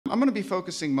I'm going to be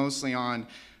focusing mostly on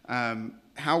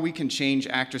how we can change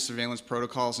active surveillance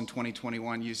protocols in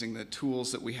 2021 using the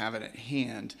tools that we have at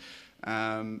hand.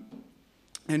 And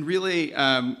really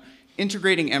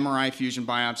integrating MRI fusion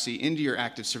biopsy into your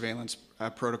active surveillance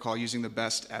protocol using the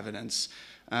best evidence.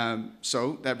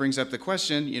 So that brings up the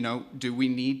question, do we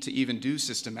need to even do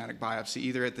systematic biopsy,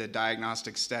 either at the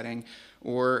diagnostic setting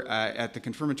or at the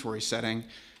confirmatory setting?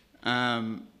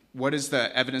 What is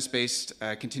the evidence-based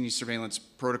continuous surveillance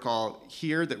protocol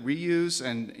here that we use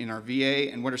and in our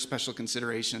VA, and what are special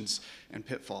considerations and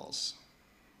pitfalls?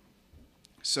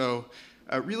 So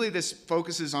really this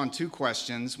focuses on two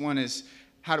questions. One is,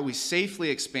 how do we safely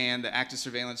expand the active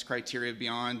surveillance criteria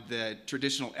beyond the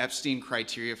traditional Epstein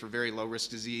criteria for very low-risk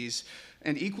disease?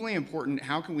 And equally important,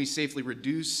 how can we safely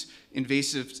reduce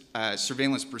invasive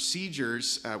surveillance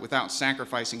procedures without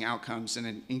sacrificing outcomes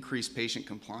and increase patient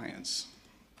compliance?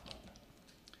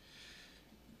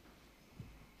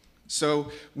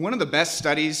 So one of the best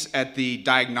studies at the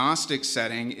diagnostic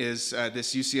setting is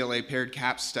this UCLA paired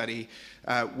CAP study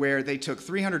where they took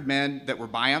 300 men that were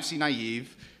biopsy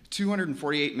naive,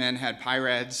 248 men had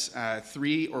PIRADS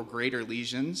 3 or greater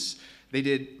lesions. They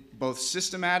did both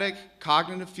systematic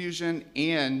cognitive fusion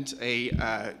and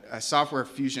a software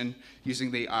fusion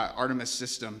using the Artemis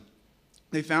system.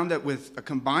 They found that with a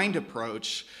combined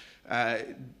approach,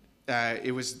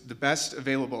 it was the best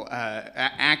available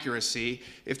accuracy.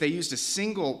 If they used a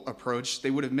single approach,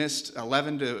 they would have missed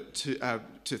 11 to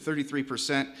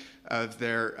 33% of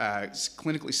their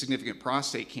clinically significant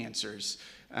prostate cancers.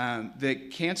 The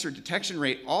cancer detection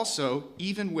rate also,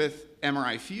 even with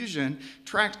MRI fusion,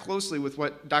 tracked closely with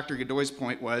what Dr. Godoy's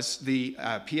point was, the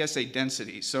PSA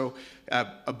density. So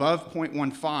above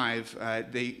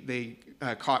 0.15, they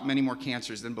caught many more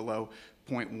cancers than below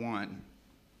 0.1.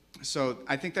 So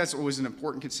I think that's always an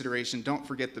important consideration. Don't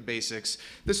forget the basics.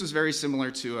 This was very similar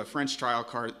to a French trial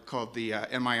called the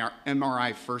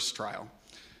MRI FIRST trial.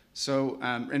 So,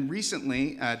 and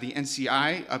recently, the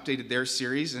NCI updated their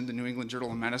series in the New England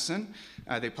Journal of Medicine.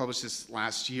 They published this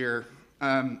last year.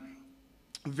 A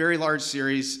very large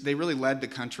series. They really led the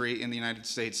country in the United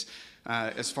States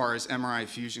as far as MRI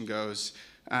fusion goes.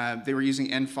 They were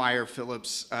using N-Fire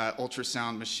Philips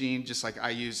ultrasound machine, just like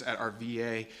I use at our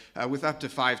VA, with up to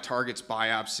 5 targets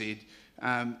biopsied.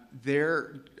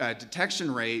 Their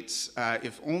detection rates,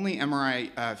 if only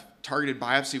MRI targeted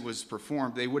biopsy was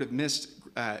performed, they would have missed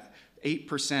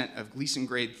 8% of Gleason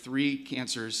grade 3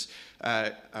 cancers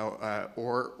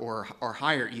or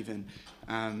higher even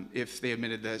if they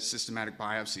omitted the systematic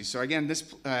biopsy. So again,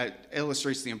 this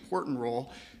illustrates the important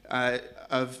role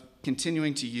of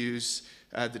continuing to use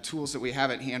the tools that we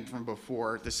have at hand from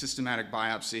before, the systematic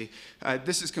biopsy.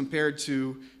 This is compared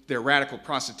to their radical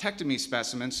prostatectomy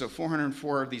specimens. So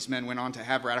 404 of these men went on to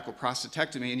have radical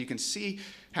prostatectomy, and you can see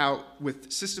how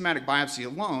with systematic biopsy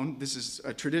alone, this is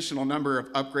a traditional number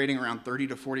of upgrading around 30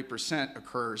 to 40%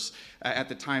 occurs at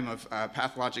the time of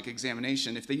pathologic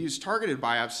examination. If they use targeted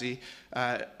biopsy,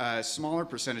 a smaller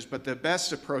percentage, but the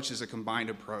best approach is a combined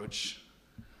approach.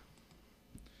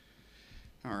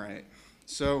 All right,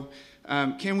 so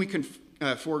can we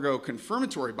forego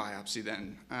confirmatory biopsy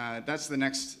then? That's the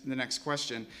next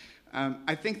question.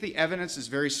 I think the evidence is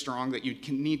very strong that you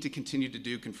need to continue to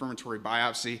do confirmatory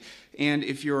biopsy, and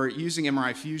if you're using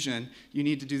MRI fusion, you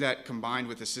need to do that combined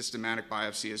with a systematic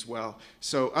biopsy as well.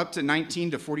 So up to 19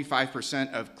 to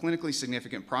 45% of clinically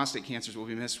significant prostate cancers will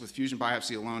be missed with fusion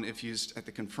biopsy alone if used at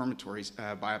the confirmatory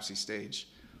biopsy stage.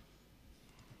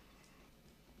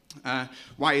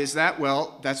 Why is that?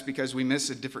 Well, that's because we miss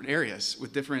at different areas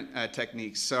with different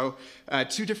techniques. So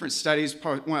 2 different studies,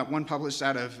 one published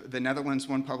out of the Netherlands,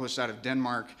 one published out of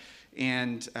Denmark,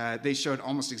 and they showed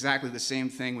almost exactly the same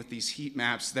thing with these heat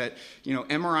maps that,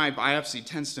 MRI biopsy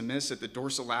tends to miss at the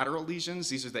dorsolateral lesions.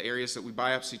 These are the areas that we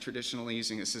biopsy traditionally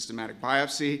using a systematic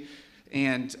biopsy,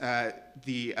 and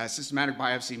the systematic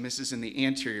biopsy misses in the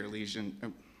anterior lesion.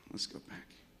 Oh, let's go back.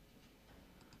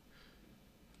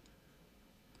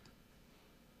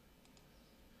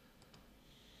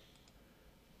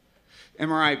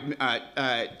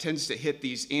 MRI tends to hit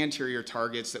these anterior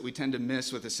targets that we tend to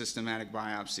miss with a systematic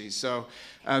biopsy. So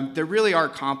there really are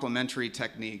complementary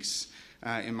techniques,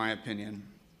 in my opinion.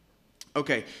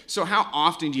 Okay, so how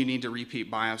often do you need to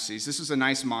repeat biopsies? This was a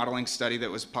nice modeling study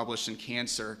that was published in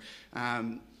Cancer.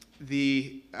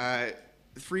 The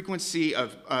frequency or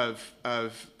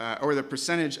the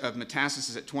percentage of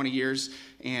metastasis at 20 years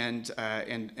and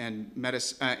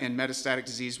metastatic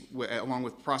disease along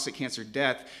with prostate cancer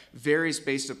death varies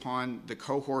based upon the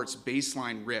cohort's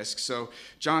baseline risk. So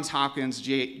Johns Hopkins,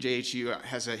 JHU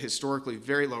has a historically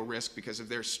very low risk because of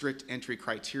their strict entry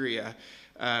criteria.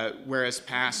 whereas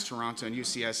PASS, Toronto, and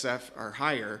UCSF are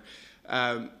higher.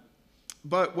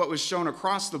 But what was shown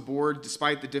across the board,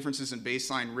 despite the differences in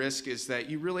baseline risk, is that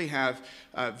you really have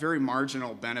very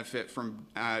marginal benefit from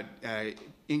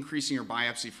increasing your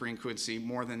biopsy frequency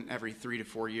more than every 3 to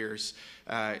 4 years,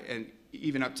 and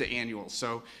even up to annual.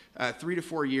 So 3 to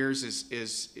 4 years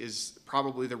is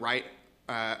probably the right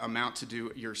amount to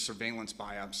do your surveillance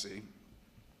biopsy.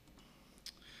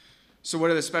 So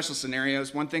what are the special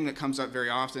scenarios? One thing that comes up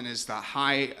very often is the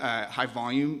high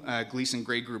volume Gleason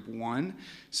grade group 1.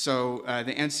 So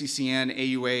the NCCN,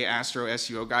 AUA, ASTRO,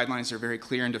 SUO guidelines are very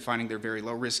clear in defining their very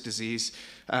low risk disease.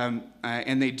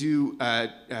 And they do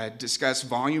discuss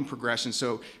volume progression,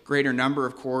 so greater number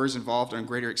of cores involved and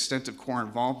greater extent of core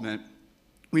involvement.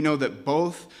 We know that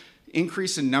both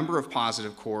increase in number of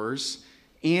positive cores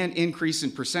and increase in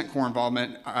percent core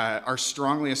involvement are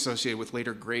strongly associated with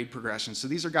later grade progression. So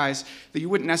these are guys that you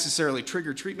wouldn't necessarily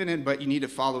trigger treatment in, but you need to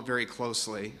follow very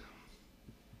closely.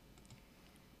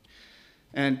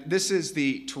 And this is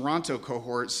the Toronto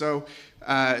cohort. So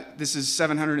this is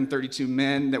 732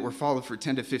 men that were followed for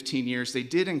 10 to 15 years. They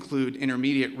did include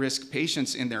intermediate risk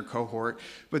patients in their cohort,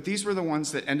 but these were the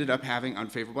ones that ended up having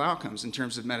unfavorable outcomes in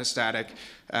terms of metastatic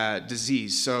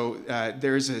disease. So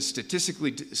there's a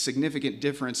statistically significant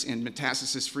difference in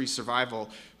metastasis-free survival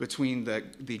between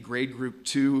the grade group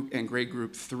 2 and grade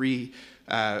group 3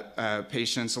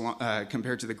 patients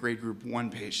compared to the grade group 1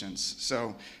 patients.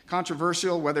 So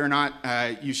controversial whether or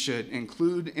not you should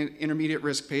include intermediate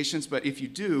risk patients, but if you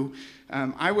do,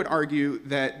 I would argue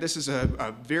that this is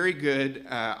a very good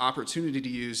opportunity to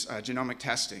use genomic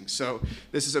testing. So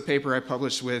this is a paper I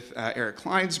published with Eric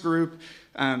Klein's group.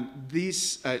 Let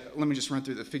me just run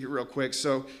through the figure real quick.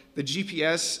 So the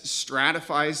GPS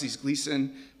stratifies these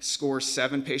Gleason score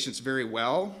 7 patients very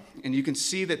well, and you can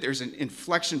see that there's an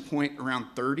inflection point around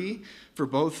 30 for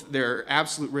both their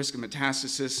absolute risk of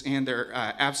metastasis and their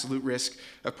absolute risk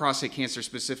of prostate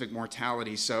cancer-specific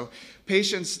mortality. So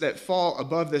patients that fall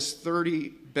above this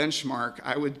 30 benchmark,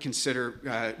 I would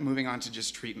consider moving on to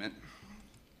just treatment.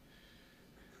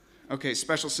 Okay,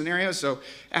 special scenarios. So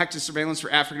active surveillance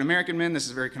for African American men. This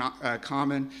is very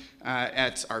common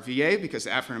at our VA because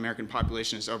the African American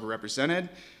population is overrepresented.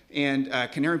 And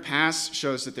Canary Pass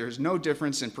shows that there is no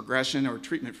difference in progression or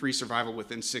treatment-free survival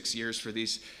within 6 years for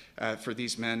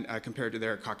these men compared to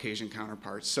their Caucasian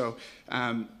counterparts. So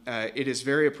it is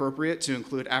very appropriate to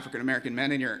include African American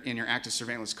men in your active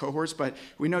surveillance cohorts, but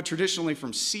we know traditionally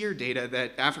from SEER data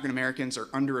that African Americans are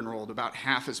under-enrolled about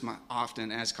half as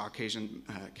often as Caucasian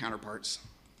counterparts.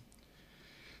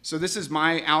 So this is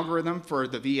my algorithm for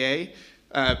the VA.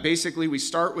 Basically, we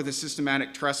start with a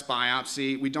systematic truss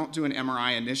biopsy. We don't do an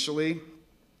MRI initially.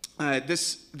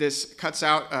 This cuts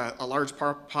out a large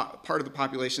part of the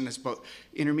population that's both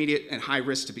intermediate and high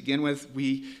risk to begin with.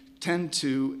 We tend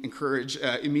to encourage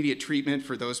immediate treatment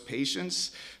for those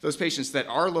patients. Those patients that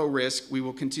are low risk, we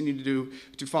will continue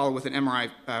to follow with an MRI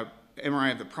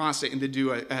of the prostate and to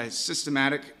do a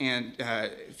systematic and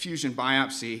fusion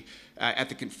biopsy at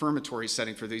the confirmatory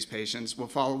setting for these patients. We'll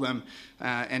follow them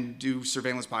and do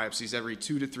surveillance biopsies every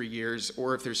 2 to 3 years,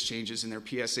 or if there's changes in their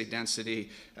PSA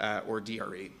density or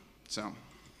DRE. So,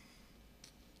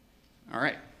 all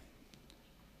right.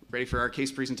 Ready for our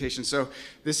case presentation. So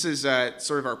this is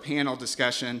sort of our panel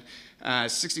discussion.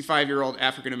 65-year-old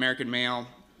African-American male,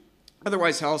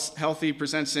 otherwise healthy,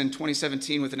 presents in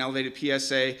 2017 with an elevated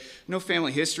PSA, no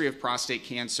family history of prostate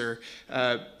cancer,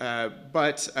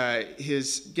 but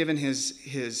given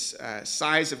his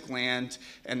size of gland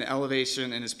and the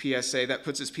elevation in his PSA, that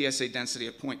puts his PSA density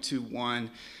at 0.21.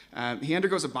 He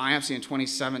undergoes a biopsy in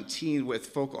 2017 with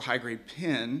focal high-grade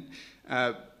PIN,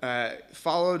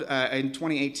 followed in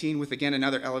 2018 with, again,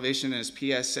 another elevation in his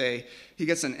PSA. He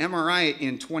gets an MRI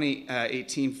in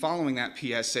 2018 following that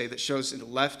PSA that shows a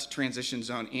left transition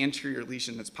zone anterior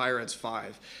lesion that's PIRADS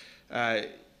 5.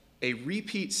 A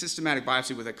repeat systematic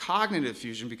biopsy with a cognitive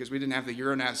fusion, because we didn't have the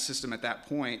UroNav system at that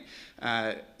point,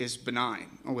 is benign,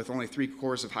 with only 3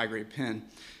 cores of high-grade PIN.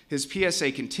 His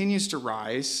PSA continues to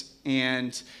rise,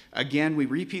 and again, we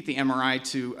repeat the MRI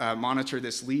to monitor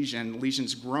this lesion. The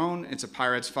lesion's grown. It's a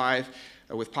PIRADS 5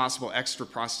 with possible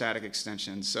extraprostatic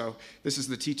extension. So this is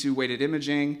the T2 weighted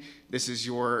imaging. This is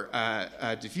your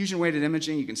diffusion weighted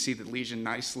imaging. You can see the lesion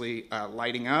nicely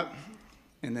lighting up.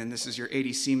 And then this is your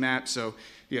ADC map. So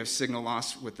you have signal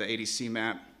loss with the ADC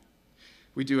map.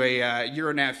 We do a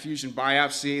UroNav fusion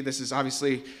biopsy. This is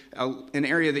obviously an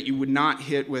area that you would not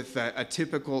hit with a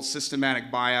typical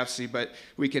systematic biopsy, but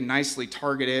we can nicely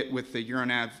target it with the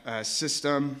UroNav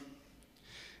system.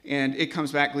 And it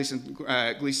comes back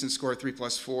Gleason score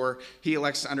 3+4. He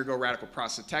elects to undergo radical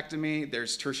prostatectomy.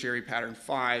 There's tertiary pattern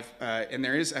 5, and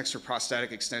there is extra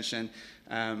prostatic extension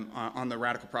on the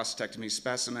radical prostatectomy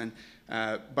specimen,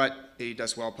 but he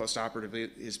does well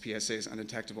postoperatively. His PSA is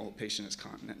undetectable. Patient is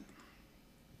continent.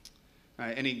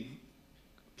 Any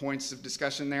points of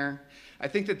discussion there? I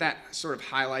think that sort of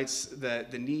highlights the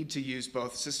need to use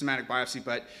both systematic biopsy,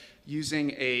 but using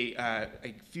a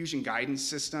fusion guidance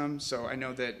system. So I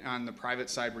know that on the private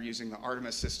side we're using the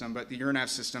Artemis system, but the Urinav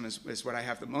system is what I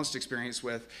have the most experience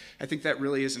with. I think that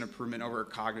really is an improvement over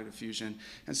cognitive fusion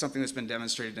and something that's been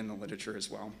demonstrated in the literature as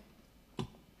well.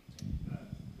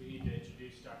 We need to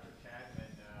introduce Dr.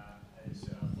 Kadmon as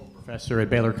a full professor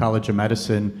at Baylor College of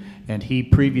Medicine, and he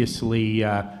previously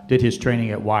did his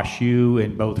training at WashU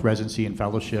in both residency and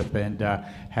fellowship, and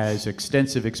has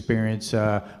extensive experience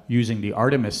using the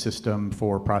Artemis system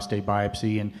for prostate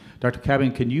biopsy. And Dr.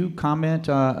 Kadmon, can you comment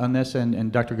on this,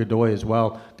 and Dr. Godoy as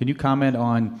well? Can you comment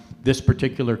on this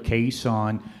particular case,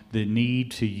 on the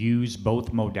need to use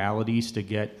both modalities to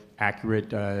get accurate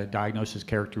diagnosis,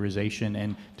 characterization,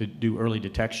 and to do early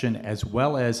detection, as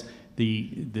well as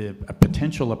the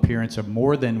potential appearance of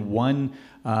more than one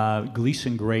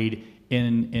Gleason grade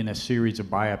in a series of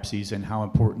biopsies, and how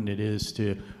important it is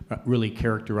to really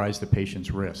characterize the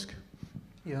patient's risk?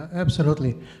 Yeah,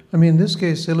 absolutely. I mean, this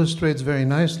case illustrates very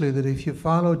nicely that if you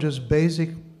follow just basic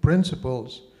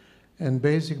principles and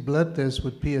basic blood tests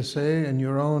with PSA and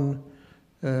your own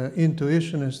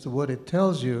intuition as to what it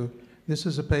tells you, this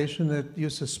is a patient that you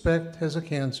suspect has a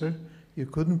cancer. You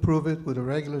couldn't prove it with a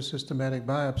regular systematic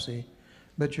biopsy,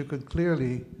 but you could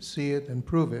clearly see it and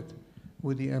prove it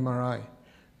with the MRI.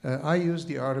 I use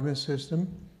the Artemis system,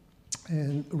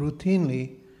 and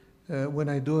routinely, when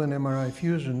I do an MRI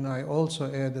fusion, I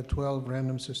also add the 12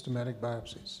 random systematic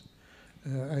biopsies.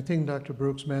 I think Dr.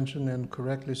 Brooks mentioned, and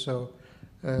correctly so,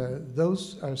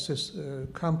 those are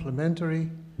complementary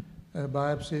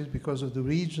biopsies because of the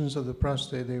regions of the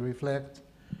prostate they reflect,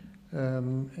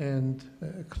 and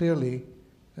clearly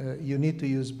you need to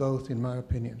use both, in my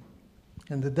opinion.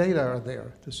 And the data are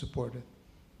there to support it.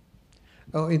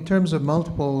 Oh, in terms of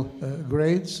multiple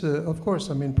grades, of course,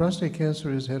 I mean, prostate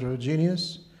cancer is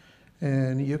heterogeneous,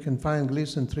 and you can find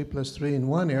Gleason 3+3 in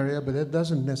one area, but that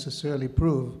doesn't necessarily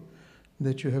prove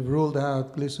that you have ruled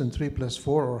out Gleason 3+4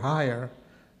 or higher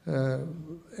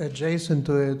adjacent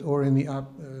to it or in the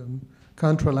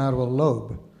contralateral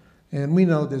lobe. And we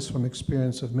know this from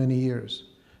experience of many years.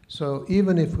 So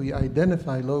even if we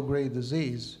identify low-grade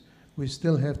disease, we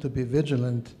still have to be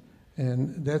vigilant,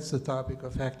 and that's the topic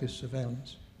of active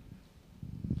surveillance.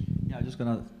 Yeah, I'm just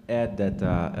going to add that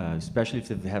especially if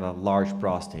you have a large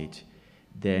prostate,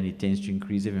 then it tends to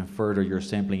increase even further your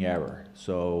sampling error.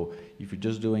 So if you're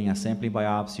just doing a sampling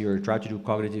biopsy or try to do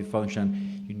cognitive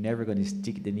function, you're never going to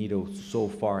stick the needle so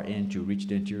far in to reach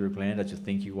the anterior gland that you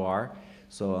think you are.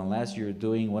 So unless you're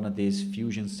doing one of these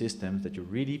fusion systems that you're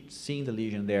really seeing the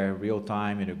lesion there real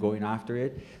time and you're going after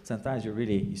it, sometimes you're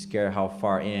really scared how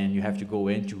far in you have to go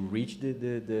in to reach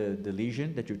the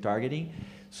lesion that you're targeting.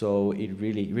 So it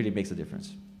really makes a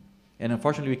difference. And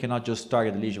unfortunately, we cannot just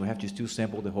target the lesion. We have to still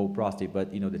sample the whole prostate,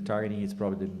 but the targeting is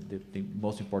probably the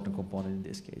most important component in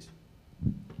this case.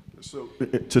 So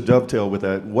to dovetail with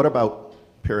that, what about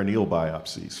perineal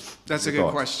biopsies? That's a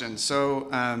good question. So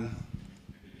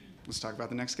let's talk about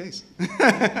the next case.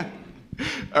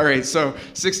 All right, so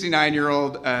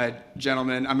 69-year-old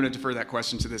gentleman, I'm going to defer that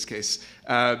question to this case,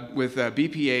 with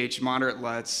BPH, moderate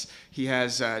LUTS. He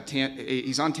has,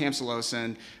 he's on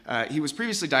tamsulosin. He was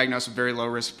previously diagnosed with very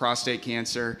low-risk prostate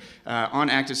cancer, on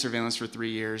active surveillance for 3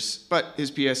 years, but his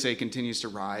PSA continues to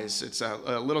rise. It's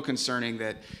a little concerning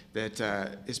that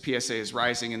his PSA is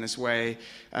rising in this way.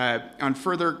 On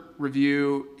further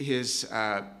review, his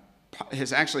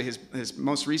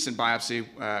most recent biopsy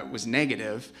was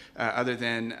negative, other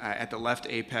than at the left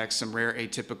apex, some rare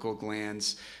atypical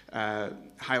glands,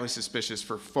 highly suspicious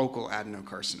for focal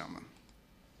adenocarcinoma.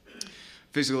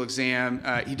 Physical exam,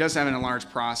 he does have an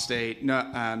enlarged prostate,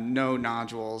 no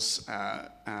nodules,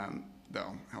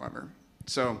 though, however.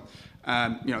 So,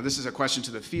 this is a question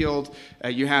to the field.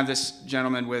 You have this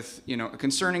gentleman with, a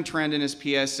concerning trend in his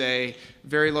PSA,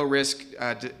 very low risk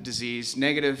disease,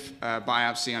 negative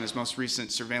biopsy on his most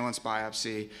recent surveillance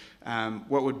biopsy.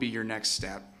 What would be your next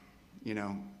step?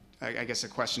 I guess a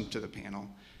question to the panel.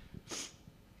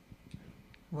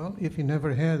 Well, if he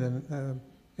never had an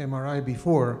MRI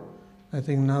before, I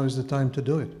think now is the time to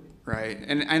do it. Right,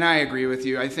 and I agree with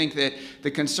you. I think that the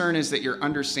concern is that you're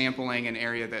undersampling an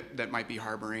area that might be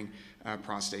harboring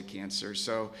prostate cancer.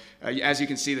 So as you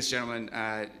can see, this gentleman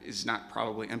is not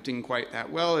probably emptying quite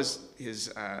that well.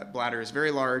 His bladder is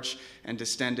very large and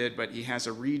distended, but he has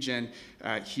a region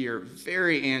here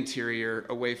very anterior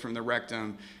away from the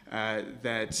rectum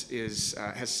that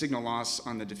has signal loss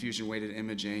on the diffusion-weighted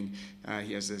imaging.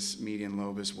 He has this median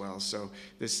lobe as well. So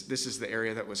this is the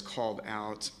area that was called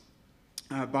out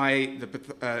by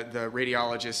the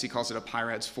radiologist. He calls it a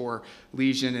PIRADS 4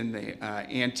 lesion in the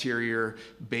anterior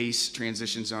base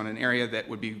transition zone, an area that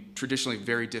would be traditionally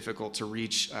very difficult to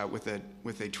reach with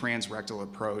a transrectal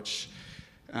approach.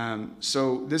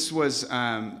 So this was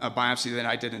a biopsy that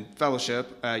I did in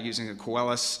fellowship using a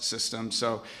Coelis system.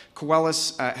 So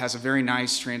Coelis has a very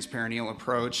nice transperineal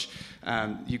approach.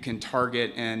 You can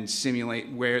target and simulate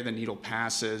where the needle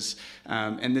passes,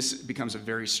 and this becomes a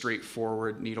very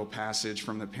straightforward needle passage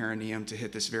from the perineum to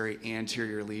hit this very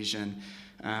anterior lesion.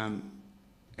 And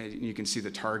you can see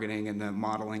the targeting and the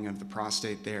modeling of the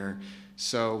prostate there.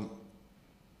 So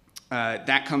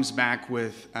that comes back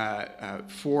with 3 out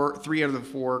of the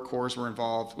 4 cores were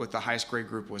involved, with the highest grade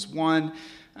group was 1.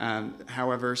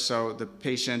 However, so the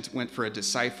patient went for a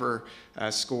Decipher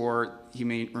score.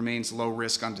 He remains low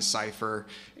risk on Decipher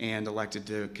and elected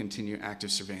to continue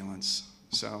active surveillance.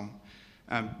 So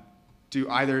do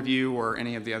either of you or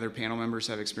any of the other panel members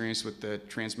have experience with the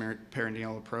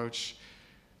transperineal approach?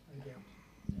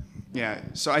 Yeah,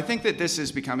 so I think that this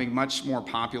is becoming much more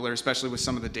popular, especially with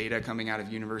some of the data coming out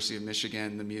of University of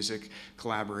Michigan, the music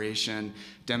collaboration,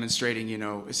 demonstrating,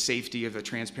 safety of the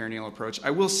transperineal approach.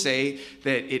 I will say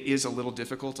that it is a little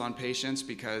difficult on patients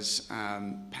because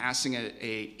passing a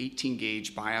 18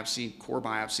 gauge biopsy, core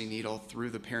biopsy needle through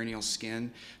the perineal skin,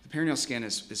 the perineal skin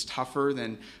is tougher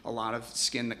than a lot of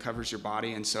skin that covers your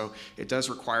body, and so it does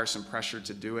require some pressure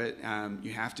to do it.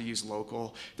 You have to use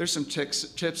local. There's some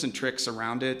tips and tricks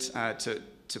around it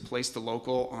to place the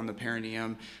local on the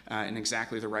perineum in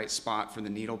exactly the right spot for the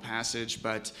needle passage,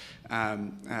 but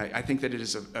I think that it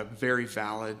is a very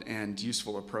valid and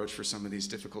useful approach for some of these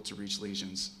difficult to reach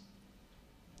lesions.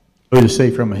 I would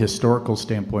say from a historical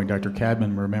standpoint, Dr.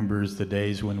 Kadmon remembers the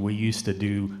days when we used to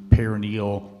do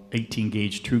perineal 18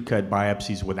 gauge true cut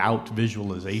biopsies without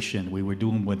visualization. We were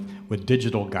doing with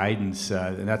digital guidance,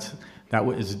 and that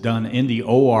was done in the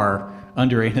OR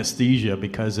under anesthesia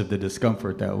because of the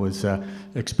discomfort that was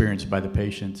experienced by the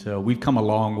patient. So we've come a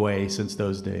long way since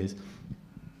those days.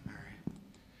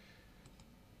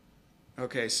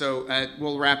 Okay, so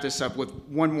we'll wrap this up with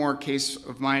one more case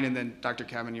of mine, and then Dr.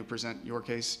 Kadmon, you'll present your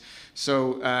case.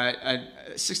 So a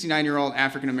 69-year-old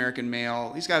African-American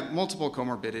male, he's got multiple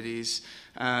comorbidities,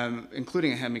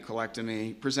 including a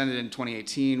hemicolectomy, presented in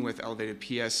 2018 with elevated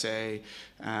PSA,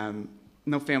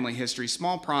 no family history,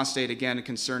 small prostate, again,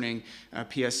 concerning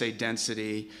PSA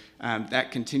density.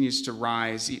 That continues to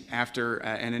rise after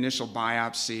an initial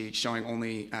biopsy showing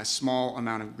only a small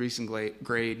amount of Gleason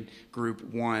grade group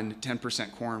 1,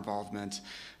 10% core involvement.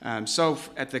 So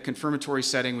at the confirmatory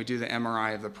setting, we do the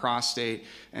MRI of the prostate,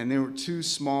 and there were 2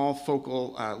 small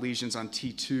focal lesions on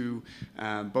T2,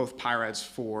 both PIRADS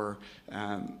 4.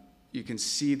 You can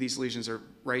see these lesions are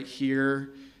right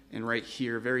here and right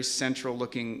here, very central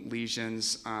looking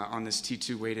lesions on this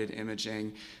T2 weighted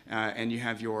imaging. And you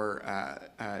have your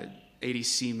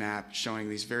ADC map showing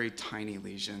these very tiny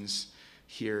lesions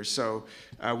here. So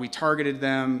we targeted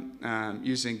them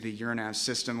using the Urinav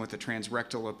system with a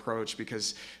transrectal approach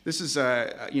because this is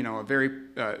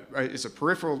is a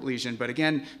peripheral lesion, but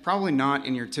again, probably not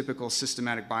in your typical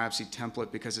systematic biopsy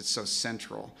template because it's so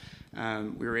central.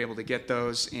 We were able to get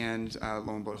those, and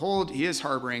lo and behold, he is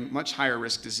harboring much higher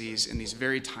risk disease in these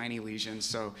very tiny lesions,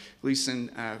 so Gleason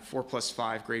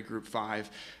 4+5, grade group 5.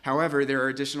 However, there are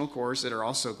additional cores that are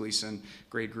also Gleason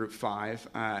grade group 5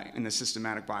 in the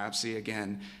systematic biopsy,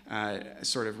 again,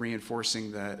 sort of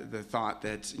reinforcing the thought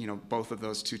that both of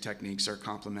those 2 techniques are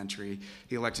complementary.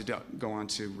 He elected to go on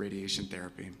to radiation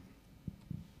therapy.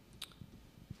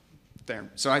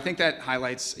 There. So I think that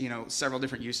highlights, several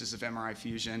different uses of MRI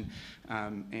fusion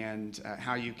and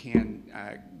how you can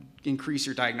increase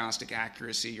your diagnostic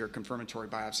accuracy, your confirmatory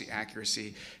biopsy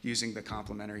accuracy using the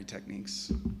complementary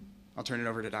techniques. I'll turn it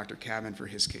over to Dr. Kadmon for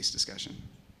his case discussion.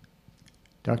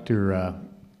 Dr.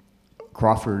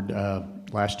 Crawford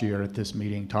last year at this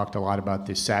meeting talked a lot about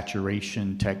the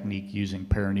saturation technique using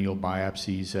perineal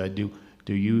biopsies.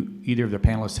 Do you, either of the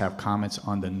panelists, have comments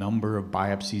on the number of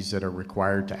biopsies that are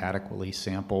required to adequately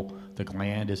sample the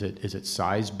gland? Is it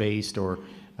size-based, or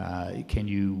can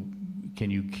you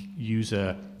use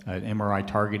an MRI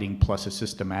targeting plus a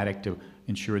systematic to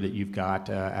ensure that you've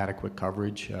got adequate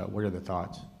coverage? What are the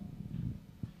thoughts?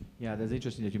 Yeah, that's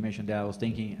interesting that you mentioned that. I was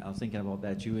thinking about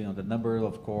that too. You know, the number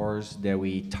of cores that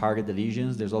we target the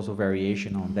lesions. There's also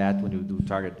variation on that when you do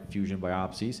target fusion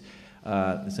biopsies.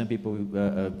 Some people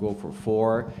go for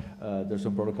 4. There's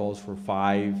some protocols for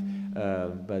 5,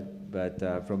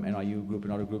 but from NYU group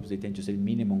and other groups, they tend to say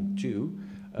minimum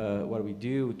 2. What we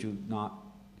do to not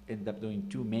end up doing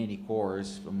too many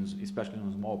cores, especially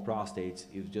on small prostates,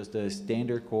 is just the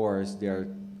standard cores. They're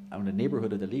on the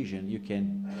neighborhood of the lesion. You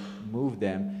can move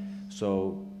them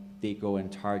so they go and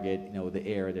target, you know, the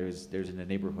area there's in the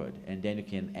neighborhood, and then you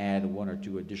can add 1 or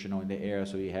 2 additional in the area,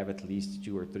 so you have at least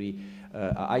 2 or 3.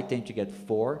 I tend to get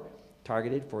 4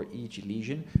 targeted for each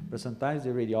lesion, but sometimes the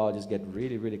radiologists get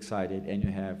really, really excited, and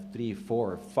you have 3,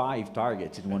 4, 5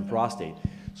 targets in one prostate.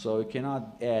 So you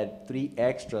cannot add 3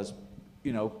 extras,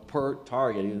 you know, per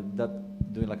target. You're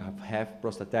not doing like a half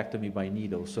prostatectomy by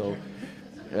needle. So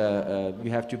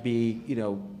you have to be, you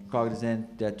know,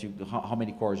 cognizant that how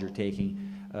many cores you're taking.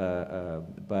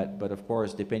 But of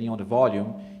course, depending on the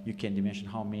volume, you can dimension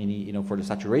how many, you know, for the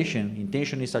saturation,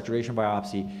 intentionally saturation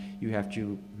biopsy, you have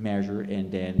to measure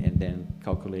and then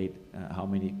calculate how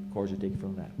many cores you take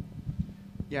from that.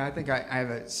 Yeah, I think I have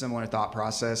a similar thought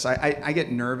process. I get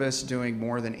nervous doing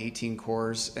more than 18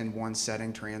 cores in one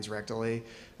setting transrectally,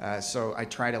 so I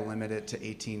try to limit it to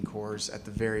 18 cores at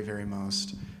the very, very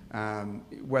most.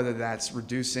 Whether that's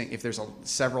reducing, if there's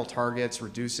several targets,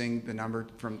 reducing the number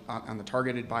on the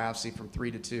targeted biopsy from 3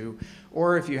 to 2,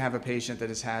 or if you have a patient that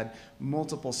has had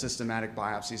multiple systematic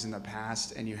biopsies in the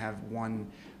past and you have 1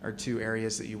 or 2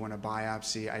 areas that you want to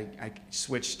biopsy, I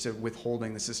switch to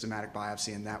withholding the systematic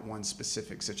biopsy in that one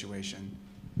specific situation.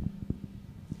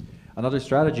 Another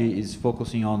strategy is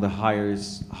focusing on the higher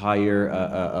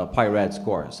PI-RADS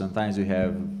scores. Sometimes you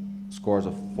have scores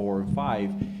of 4 and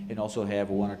 5, and also have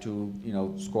 1 or 2, you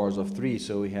know, scores of 3.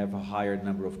 So we have a higher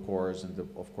number of cores, and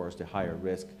of course the higher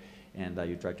risk. And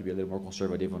you try to be a little more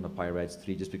conservative on the PI-RADS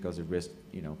 3, just because the risk,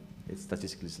 you know, it's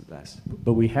statistically less.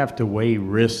 But we have to weigh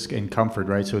risk and comfort,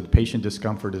 right? So the patient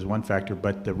discomfort is one factor,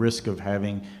 but the risk of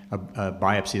having a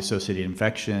biopsy-associated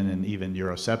infection and even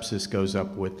urosepsis goes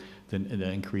up with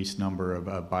the increased number of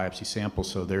biopsy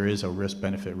samples. So there is a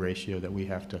risk-benefit ratio that we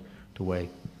have to weigh.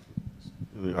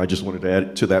 I just wanted to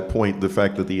add to that point the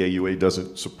fact that the AUA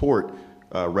doesn't support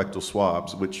rectal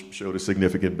swabs, which showed a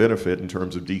significant benefit in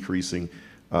terms of decreasing,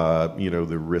 you know,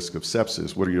 the risk of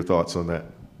sepsis. What are your thoughts on that?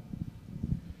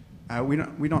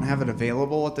 We don't have it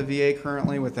available at the VA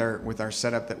currently with our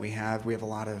setup that we have. We have a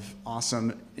lot of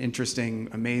awesome, interesting,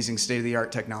 amazing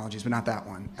state-of-the-art technologies, but not that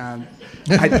one.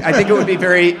 I think it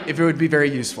would be very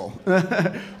useful.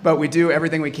 But we do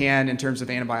everything we can in terms of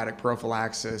antibiotic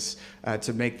prophylaxis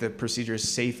to make the procedure as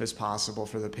safe as possible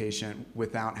for the patient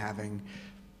without having.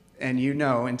 And you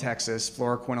know, in Texas,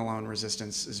 fluoroquinolone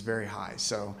resistance is very high,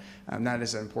 so that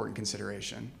is an important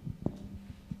consideration.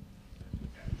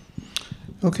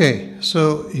 Okay,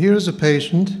 so here's a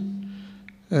patient.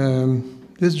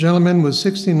 This gentleman was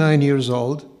 69 years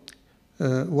old,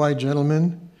 white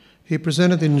gentleman. He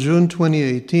presented in June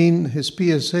 2018. His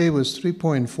PSA was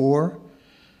 3.4,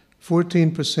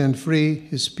 14% free.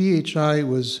 His PHI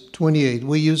was 28.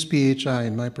 We use PHI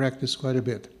in my practice quite a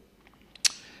bit.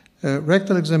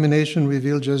 Rectal examination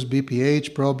revealed just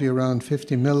BPH, probably around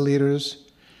 50 milliliters.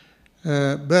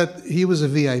 But he was a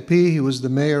VIP. He was the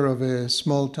mayor of a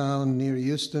small town near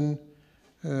Houston.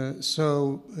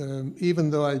 So even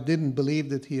though I didn't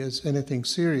believe that he has anything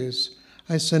serious,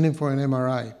 I sent him for an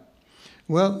MRI.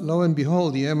 Well, lo and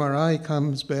behold, the MRI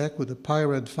comes back with a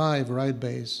PI-RAD 5 right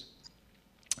base.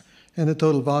 And the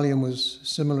total volume was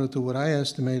similar to what I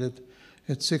estimated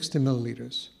at 60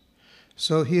 milliliters.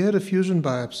 So he had a fusion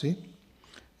biopsy.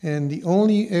 And the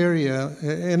only area,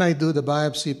 and I do the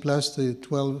biopsy plus the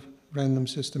 12 random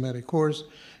systematic cores.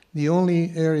 The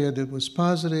only area that was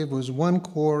positive was 1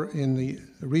 core in the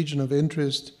region of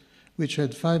interest, which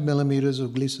had 5 millimeters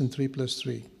of Gleason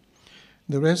 3+3.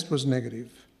 The rest was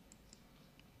negative.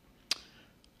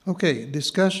 Okay,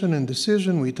 discussion and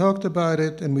decision. We talked about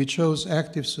it, and we chose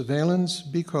active surveillance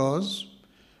because,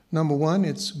 number 1,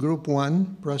 it's group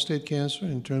 1 prostate cancer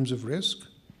in terms of risk.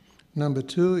 Number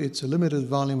 2, it's a limited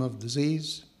volume of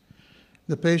disease.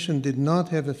 The patient did not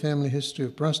have a family history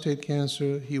of prostate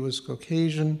cancer. He was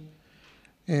Caucasian,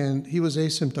 and he was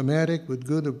asymptomatic with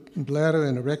good bladder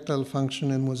and erectile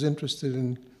function and was interested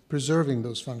in preserving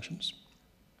those functions.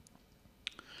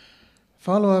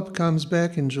 Follow-up comes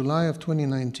back in July of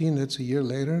 2019. That's a year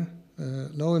later.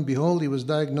 Lo and behold, he was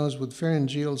diagnosed with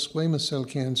pharyngeal squamous cell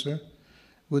cancer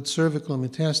with cervical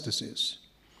metastasis.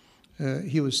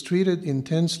 He was treated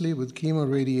intensely with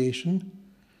chemoradiation.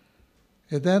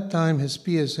 At that time, his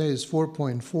PSA is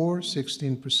 4.4,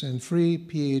 16% free,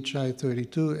 PHI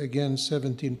 32, again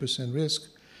 17% risk,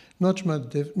 not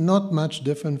much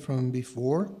different from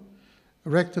before.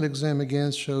 Rectal exam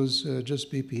again shows just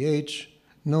BPH,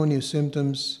 no new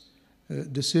symptoms,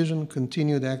 decision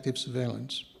continued active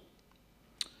surveillance.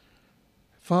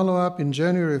 Follow-up in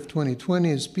January of 2020,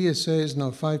 his PSA is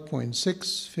now 5.6,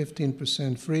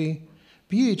 15% free.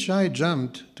 PHI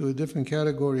jumped to a different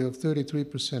category of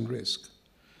 33% risk.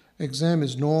 Exam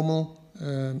is normal,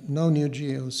 no new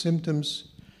GO symptoms.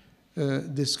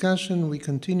 Discussion, we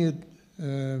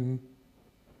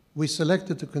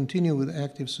selected to continue with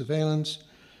active surveillance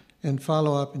and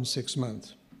follow-up in 6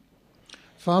 months.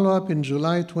 Follow-up in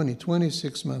July 2020,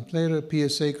 6 months later,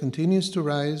 PSA continues to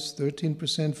rise,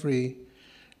 13% free.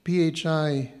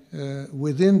 PHI,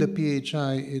 within the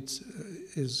PHI,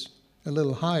 is a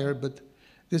little higher, but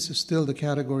this is still the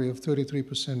category of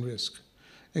 33% risk.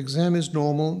 Exam is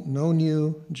normal, no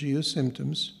new GU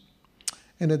symptoms.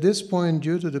 And at this point,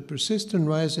 due to the persistent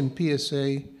rise in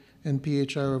PSA and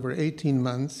PHI over 18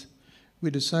 months, we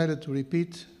decided to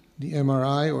repeat the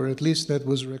MRI, or at least that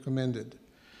was recommended.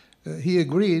 He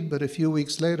agreed, but a few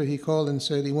weeks later he called and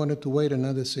said he wanted to wait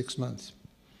another 6 months.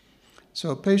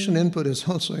 So patient input is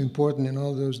also important in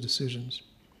all those decisions.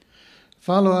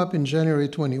 Follow-up in January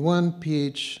 21,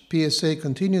 PSA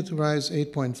continued to rise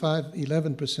 8.5,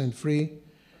 11% free.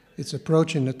 It's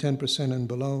approaching the 10% and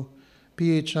below.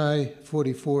 PHI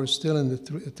 44 still in the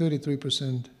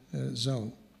 33%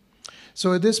 zone.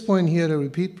 So at this point he had a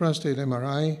repeat prostate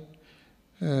MRI.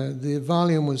 The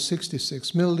volume was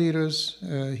 66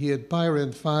 milliliters. He had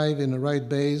pyrad 5 in the right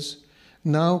base.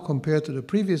 Now, compared to the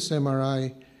previous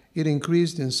MRI, it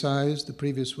increased in size. The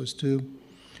previous was 2.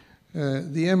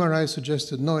 The MRI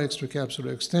suggested no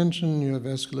extracapsular extension,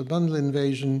 neurovascular bundle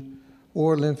invasion,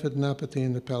 or lymphadenopathy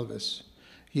in the pelvis.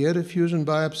 He had a fusion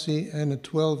biopsy and a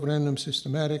 12 random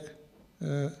systematic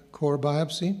core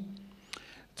biopsy.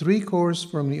 3 cores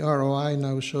from the ROI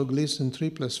now show Gleason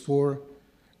 3+4,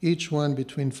 each one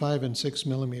between 5 and 6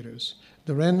 millimeters.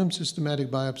 The random systematic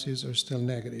biopsies are still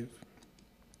negative.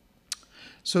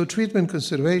 So treatment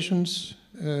considerations,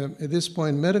 at this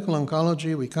point, medical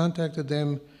oncology, we contacted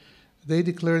them. They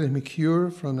declared him a cure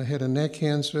from the head and neck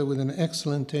cancer with an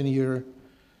excellent 10-year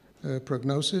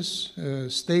prognosis.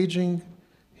 Staging,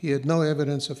 he had no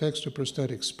evidence of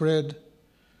extraprostatic spread.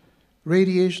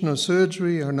 Radiation or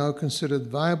surgery are now considered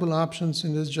viable options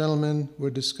in this gentleman, were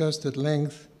discussed at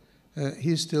length.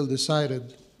 He still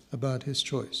decided about his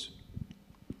choice.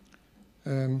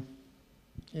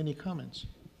 Any comments?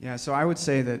 Yeah, so I would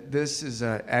say that this is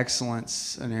an excellent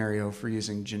scenario for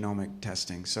using genomic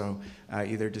testing. So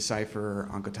either Decipher,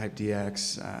 Oncotype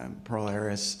DX,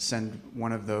 Prolaris, send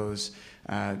one of those.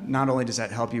 Not only does that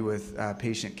help you with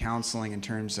patient counseling in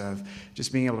terms of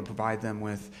just being able to provide them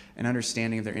with an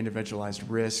understanding of their individualized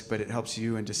risk, but it helps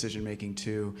you in decision making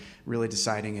too, really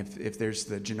deciding if there's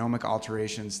the genomic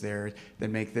alterations there that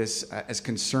make this as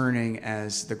concerning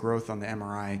as the growth on the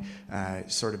MRI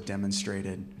sort of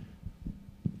demonstrated.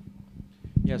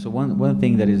 Yeah, so one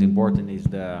thing that is important is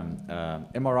the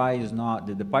MRI is not,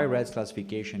 the PIRADS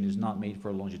classification is not made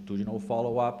for longitudinal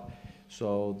follow-up.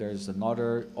 So there's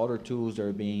other tools that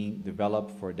are being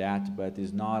developed for that, but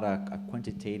it's not a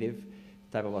quantitative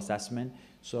type of assessment.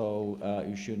 So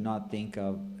you should not think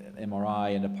of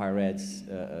MRI and the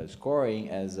PIRADS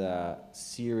scoring as a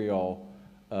serial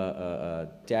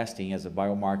testing as a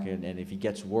biomarker, and if it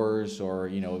gets worse or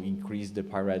increase the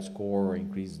PIRADS score or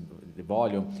increase the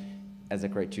volume as a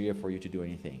criteria for you to do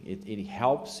anything. It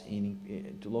helps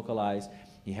to localize,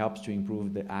 it helps to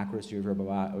improve the accuracy of your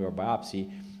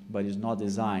biopsy, but it's not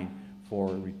designed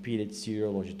for repeated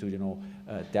serial longitudinal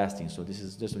testing. So this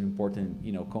is just an important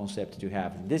concept to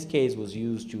have. In this case, was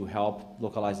used to help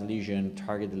localize the lesion,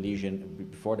 target the lesion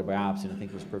before the biopsy, and I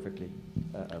think it was perfectly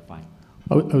fine.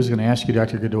 I was going to ask you,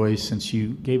 Dr. Godoy, since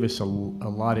you gave us a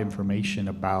lot of information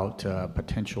about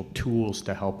potential tools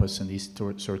to help us in these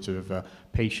sorts of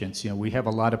patients. We have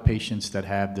a lot of patients that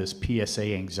have this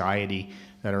PSA anxiety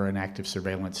that are in active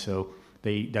surveillance. So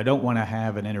they don't want to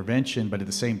have an intervention, but at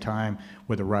the same time,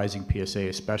 with a rising PSA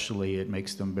especially, it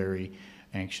makes them very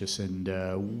anxious. And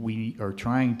we are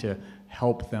trying to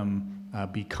help them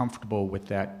be comfortable with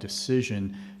that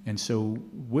decision. And so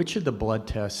which of the blood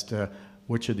tests,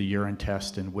 which of the urine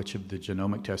tests, and which of the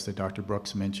genomic tests that Dr.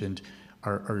 Brooks mentioned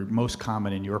are most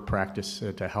common in your practice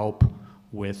to help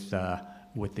with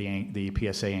the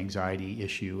PSA anxiety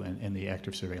issue and the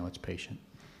active surveillance patient?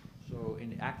 So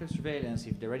in active surveillance,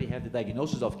 if they already have the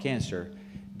diagnosis of cancer,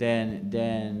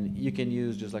 then you can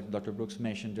use, just like Dr. Brooks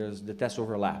mentioned, there's the test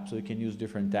overlap, so you can use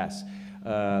different tests.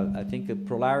 I think that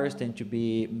Prolaris tend to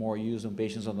be more used on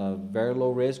patients on a very low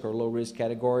risk or low risk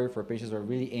category, for patients who are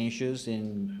really anxious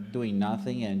in doing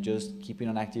nothing and just keeping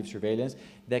on active surveillance.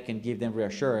 That can give them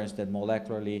reassurance that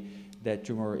molecularly that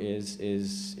tumor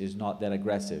is not that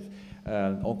aggressive.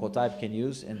 Oncotype can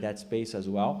use in that space as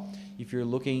well. If you're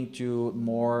looking to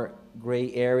more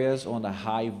gray areas on a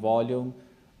high volume,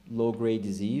 low grade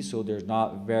disease, so there's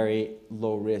not very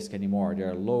low risk anymore.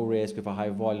 They're low risk with a high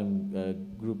volume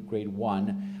group grade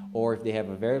 1, or if they have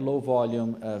a very low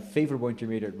volume, favorable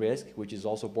intermediate risk, which is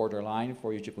also borderline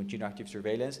for you to continue active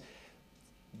surveillance,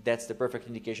 that's the perfect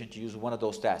indication to use one of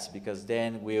those tests, because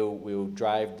then we'll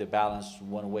drive the balance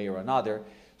one way or another.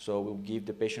 So we'll give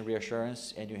the patient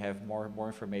reassurance, and you have more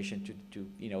information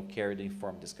to carry the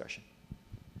informed discussion.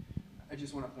 I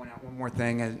just want to point out one more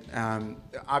thing.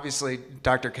 Obviously,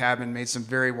 Dr. Kadmon made some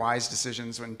very wise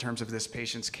decisions in terms of this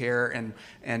patient's care,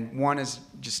 and one is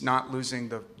just not losing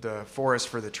the forest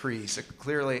for the trees. So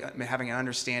clearly, having an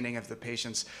understanding of the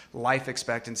patient's life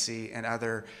expectancy and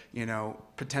other,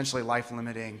 potentially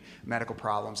life-limiting medical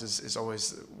problems is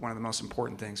always one of the most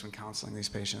important things when counseling these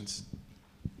patients.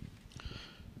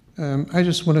 I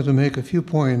just wanted to make a few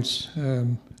points,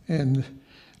 and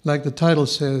like the title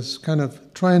says, kind of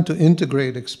trying to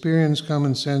integrate experience,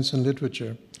 common sense, and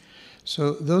literature.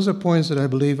 So those are points that I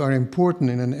believe are important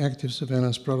in an active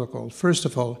surveillance protocol. First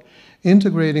of all,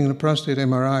 integrating the prostate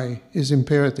MRI is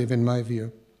imperative in my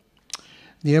view.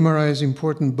 The MRI is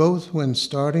important both when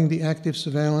starting the active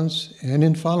surveillance and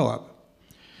in follow-up.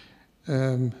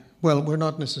 Well, we're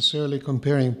not necessarily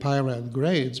comparing PI-RAD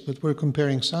grades, but we're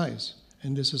comparing size.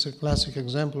 And this is a classic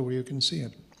example where you can see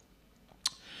it.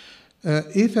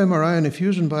 If MRI and a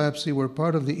fusion biopsy were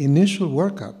part of the initial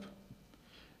workup,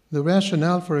 the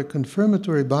rationale for a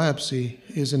confirmatory biopsy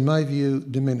is, in my view,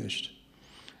 diminished.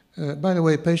 By the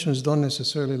way, patients don't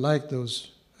necessarily like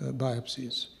those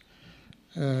biopsies.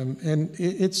 And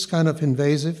it's kind of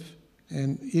invasive,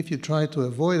 and if you try to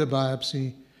avoid a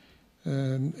biopsy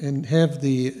and have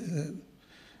the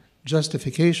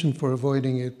justification for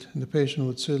avoiding it, the patient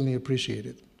would certainly appreciate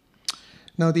it.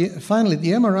 Now, finally,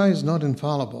 the MRI is not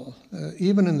infallible.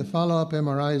 Even in the follow-up,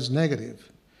 MRI is negative,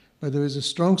 but there is a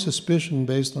strong suspicion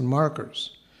based on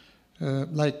markers,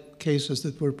 like cases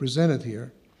that were presented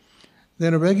here.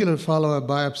 Then a regular follow-up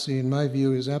biopsy, in my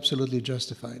view, is absolutely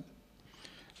justified.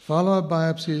 Follow-up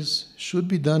biopsies should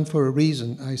be done for a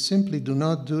reason. I simply do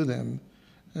not do them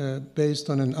based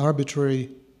on an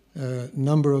arbitrary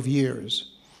number of years.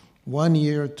 1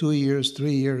 year, 2 years,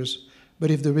 3 years. But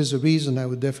if there is a reason, I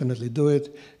would definitely do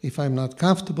it. If I'm not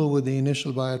comfortable with the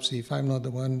initial biopsy, if I'm not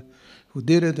the one who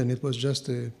did it and it was just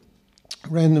a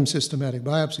random systematic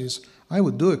biopsies, I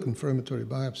would do a confirmatory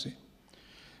biopsy.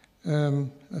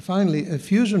 Finally, a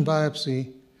fusion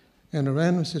biopsy and a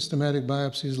random systematic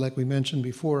biopsies, like we mentioned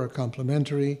before, are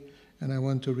complementary, and I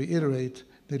want to reiterate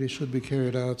that it should be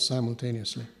carried out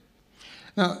simultaneously.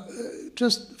 Now,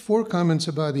 just 4 comments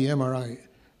about the MRI.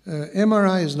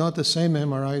 MRI is not the same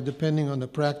MRI depending on the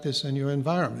practice and your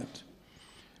environment.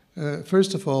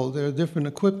 First of all, there are different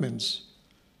equipments.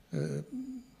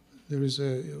 Was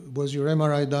your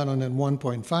MRI done on a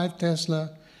 1.5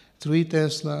 Tesla, 3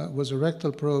 Tesla? Was a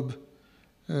rectal probe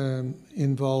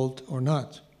involved or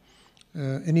not?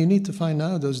 And you need to find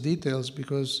out those details,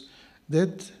 because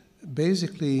that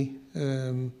basically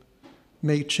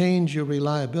may change your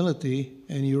reliability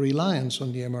and your reliance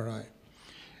on the MRI.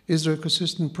 Is there a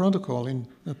consistent protocol in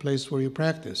a place where you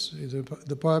practice? Is the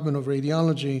Department of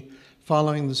Radiology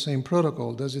following the same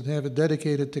protocol? Does it have a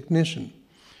dedicated technician?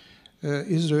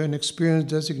 Is there an experienced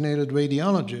designated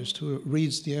radiologist who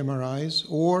reads the MRIs,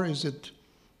 or is it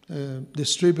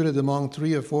distributed among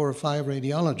 3 or 4 or 5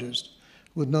 radiologists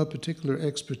with no particular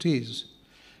expertise?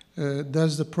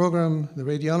 Does the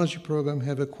radiology program,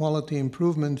 have a quality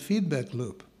improvement feedback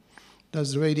loop?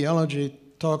 Does the radiology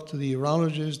talk to the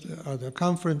urologist? Are there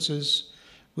conferences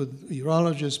with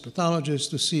urologists, pathologists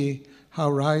to see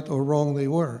how right or wrong they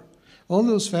were? All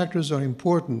those factors are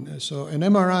important. So an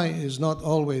MRI is not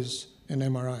always an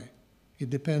MRI. It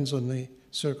depends on the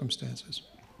circumstances.